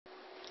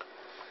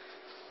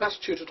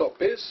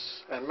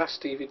mathstutor.biz and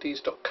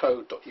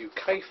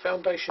mathsdvds.co.uk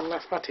Foundation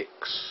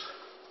Mathematics.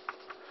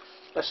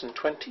 Lesson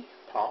 20,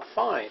 Part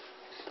 5.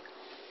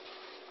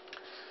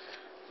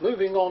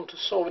 Moving on to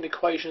solving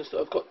equations that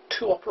have got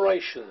two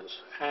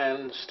operations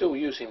and still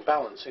using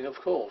balancing, of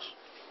course.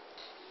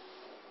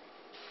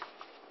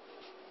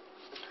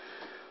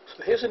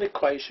 So here's an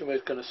equation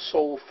we're going to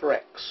solve for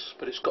x,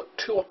 but it's got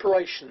two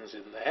operations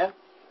in there.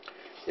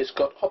 It's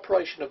got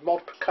operation of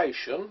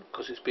multiplication,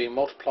 because it's being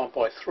multiplied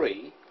by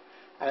 3,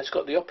 and it's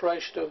got the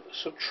operation of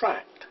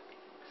subtract.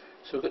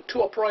 So we've got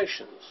two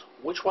operations.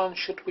 Which one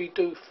should we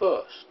do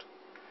first?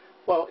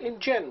 Well, in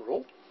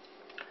general,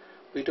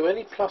 we do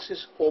any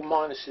pluses or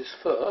minuses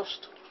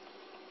first,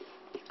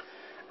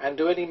 and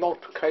do any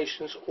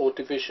multiplications or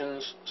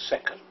divisions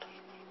second.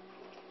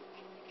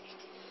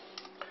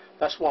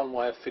 That's one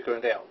way of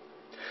figuring it out.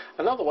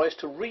 Another way is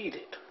to read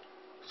it.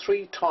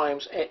 3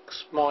 times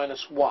x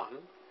minus 1,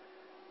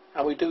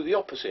 and we do the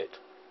opposite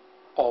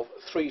of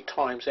 3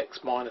 times x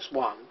minus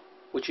 1,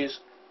 which is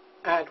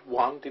add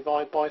 1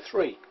 divided by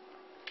 3.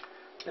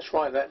 Let's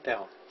write that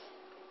down.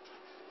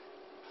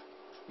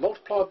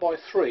 Multiplied by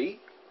 3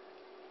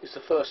 is the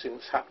first thing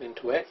that's happening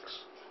to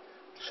x.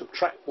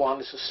 Subtract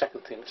 1 is the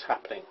second thing that's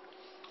happening.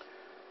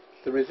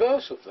 The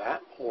reverse of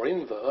that, or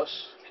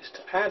inverse, is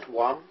to add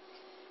 1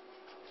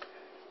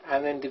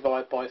 and then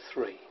divide by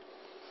 3.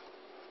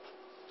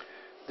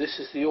 This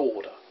is the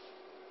order.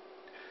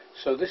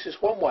 So this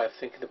is one way of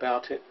thinking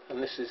about it,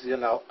 and this is the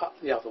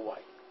other way.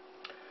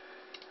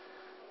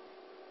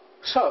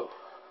 So,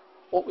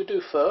 what we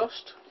do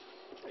first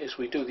is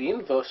we do the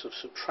inverse of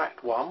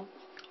subtract 1,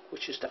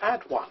 which is to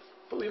add 1,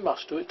 but we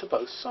must do it to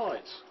both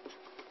sides.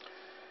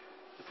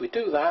 If we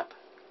do that,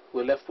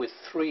 we're left with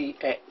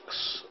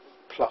 3x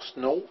plus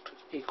 0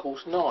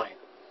 equals 9.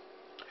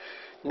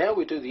 Now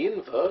we do the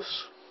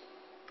inverse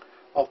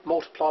of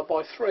multiply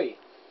by 3,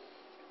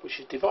 which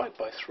is divide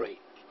by 3,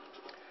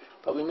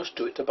 but we must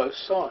do it to both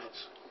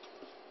sides.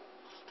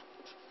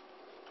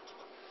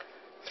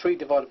 3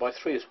 divided by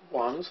 3 is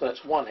 1, so that's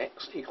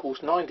 1x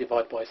equals 9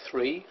 divided by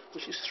 3,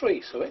 which is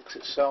 3, so x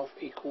itself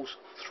equals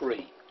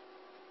 3.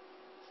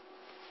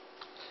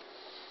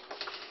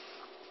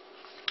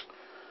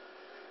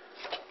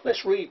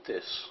 Let's read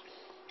this.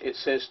 It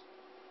says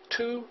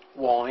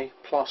 2y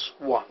plus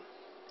 1,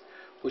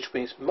 which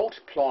means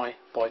multiply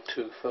by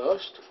 2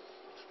 first,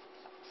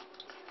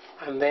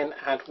 and then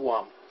add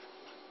 1.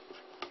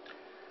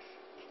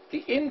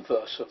 The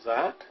inverse of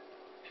that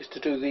is to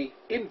do the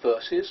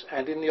inverses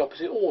and in the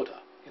opposite order.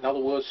 In other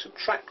words,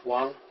 subtract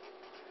 1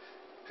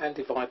 and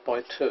divide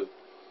by 2.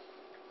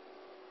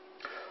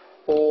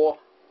 Or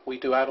we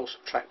do add or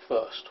subtract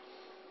first.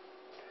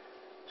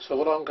 So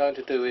what I'm going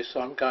to do is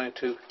I'm going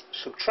to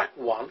subtract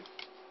 1,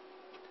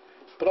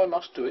 but I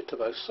must do it to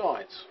both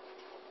sides.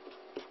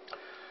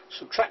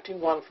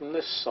 Subtracting 1 from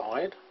this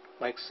side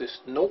makes this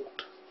 0,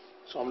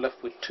 so I'm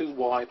left with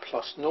 2y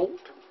plus 0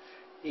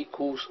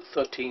 equals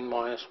 13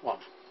 minus 1.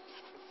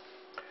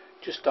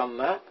 Just done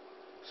that,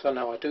 so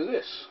now I do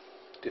this,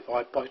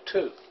 divide by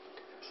 2,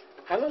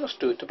 and I must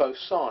do it to both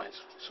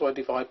sides, so I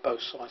divide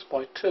both sides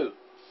by 2.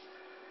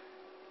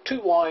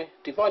 2y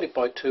divided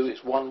by 2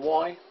 is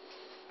 1y,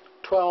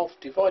 12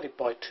 divided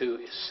by 2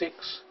 is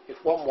 6, if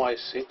 1y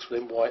is 6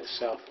 then y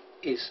itself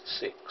is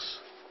 6.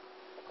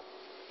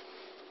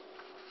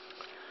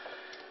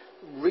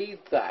 Read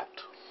that.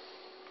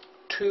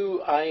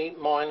 2a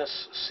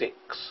minus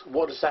 6.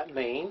 What does that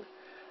mean?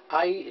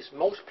 A is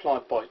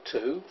multiplied by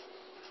 2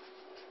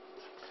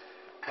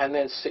 and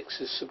then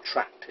 6 is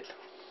subtracted.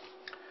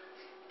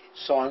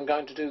 So I'm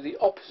going to do the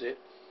opposite,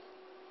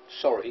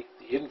 the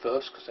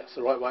inverse, because that's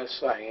the right way of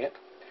saying it.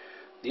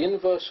 The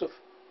inverse of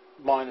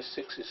minus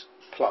 6 is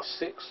plus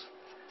 6.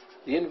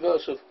 The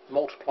inverse of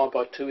multiplied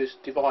by 2 is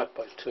divide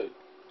by 2.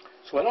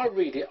 So when I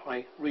read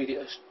it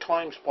as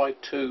times by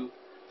 2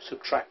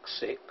 subtract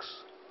 6.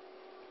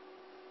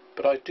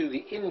 But I do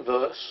the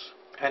inverse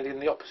and in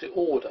the opposite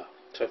order.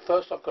 So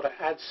first I've got to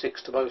add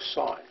 6 to both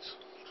sides.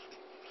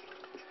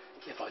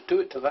 If I do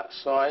it to that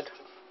side,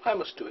 I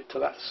must do it to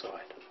that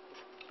side.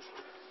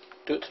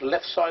 Do it to the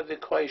left side of the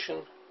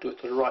equation, do it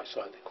to the right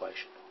side of the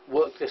equation.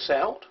 Work this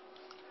out.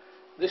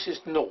 This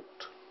is 0.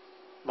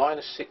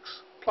 Minus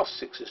 6 plus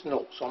 6 is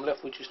 0. So I'm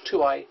left with just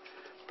 2a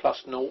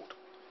plus 0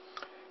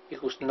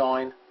 equals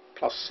 9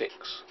 plus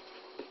 6.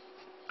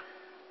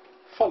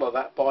 Follow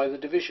that by the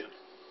division.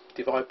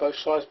 Divide both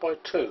sides by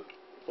 2.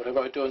 Whatever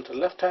I do on the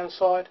left hand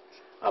side,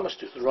 I must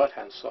do it to the right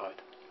hand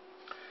side.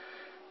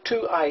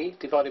 2a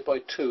divided by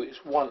 2 is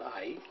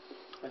 1a,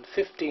 and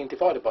 15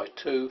 divided by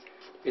 2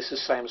 is the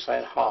same as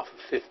saying half of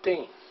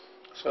 15.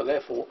 So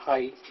therefore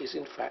a is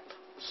in fact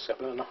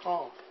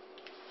 7.5.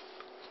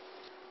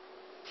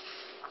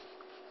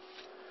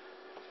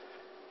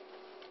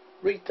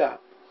 Read that.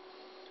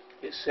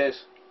 It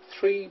says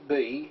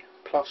 3b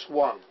plus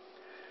 1,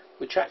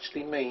 which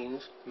actually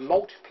means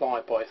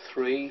multiply by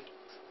 3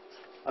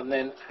 and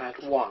then add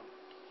 1.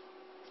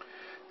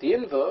 The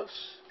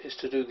inverse is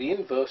to do the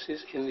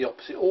inverses in the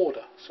opposite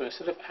order. So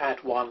instead of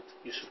add 1,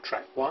 you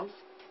subtract 1.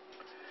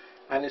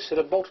 and instead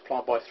of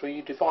multiplying by 3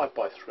 you divide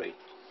by 3.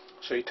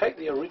 So you take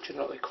the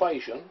original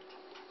equation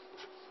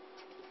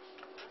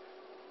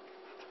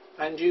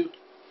and you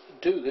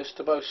do this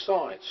to both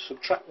sides.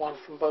 Subtract 1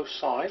 from both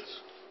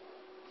sides.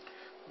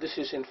 This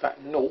is in fact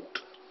 0,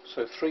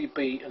 so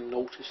 3b and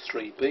 0 is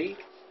 3b.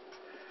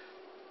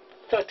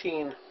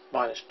 13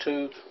 minus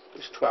 2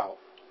 is 12.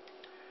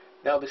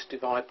 Now this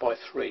divide by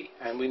 3,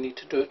 and we need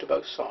to do it to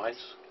both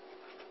sides.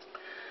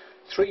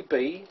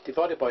 3b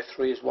divided by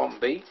 3 is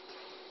 1b,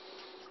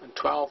 and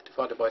 12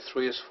 divided by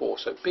 3 is 4,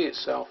 so b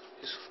itself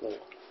is 4.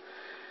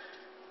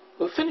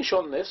 We'll finish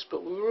on this,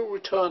 but we will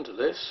return to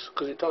this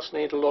because it does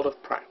need a lot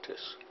of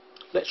practice.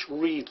 Let's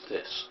read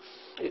this.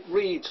 It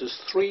reads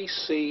as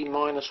 3c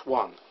minus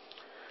 1,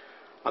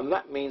 and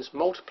that means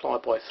multiply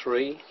by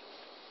 3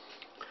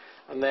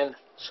 and then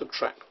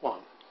subtract 1.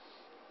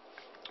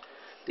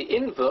 The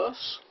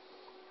inverse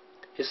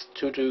is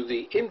to do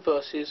the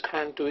inverses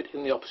and do it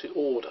in the opposite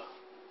order.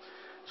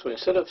 So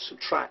instead of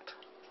subtract,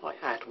 I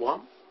add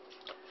 1.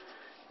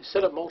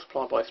 Instead of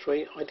multiply by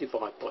 3, I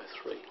divide by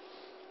 3.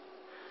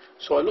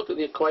 So I look at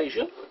the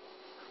equation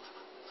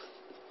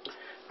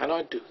and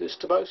I do this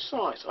to both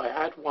sides. I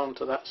add 1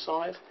 to that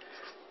side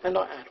and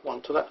I add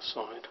 1 to that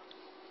side.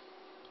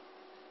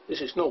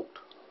 This is 0.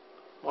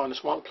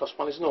 Minus 1 plus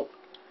 1 is 0.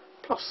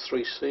 Plus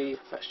 3c,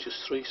 that's just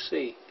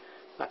 3c.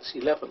 That's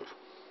 11.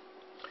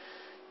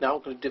 Now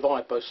I'm going to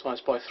divide both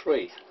sides by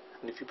 3.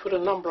 And if you put a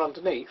number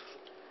underneath,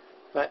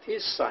 that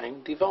is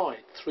saying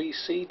divide.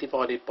 3c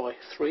divided by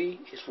 3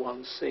 is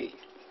 1c.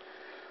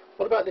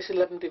 What about this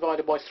 11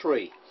 divided by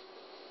 3?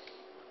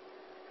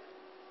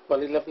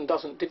 Well, 11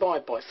 doesn't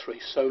divide by 3,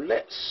 so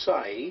let's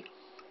say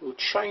we'll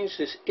change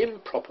this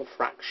improper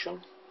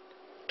fraction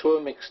to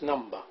a mixed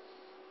number.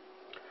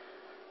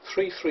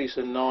 3 3s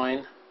are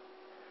 9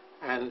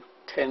 and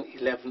 10,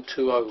 11,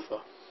 2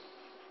 over.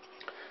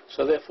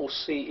 So therefore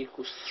c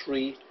equals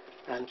 3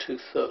 and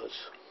 2/3.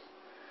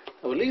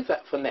 Now we'll leave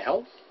that for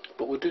now,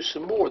 but we'll do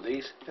some more of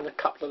these in a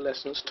couple of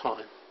lessons'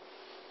 time.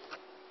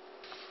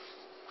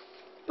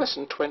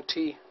 Lesson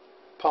 20,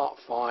 part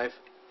 5,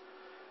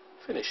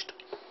 finished.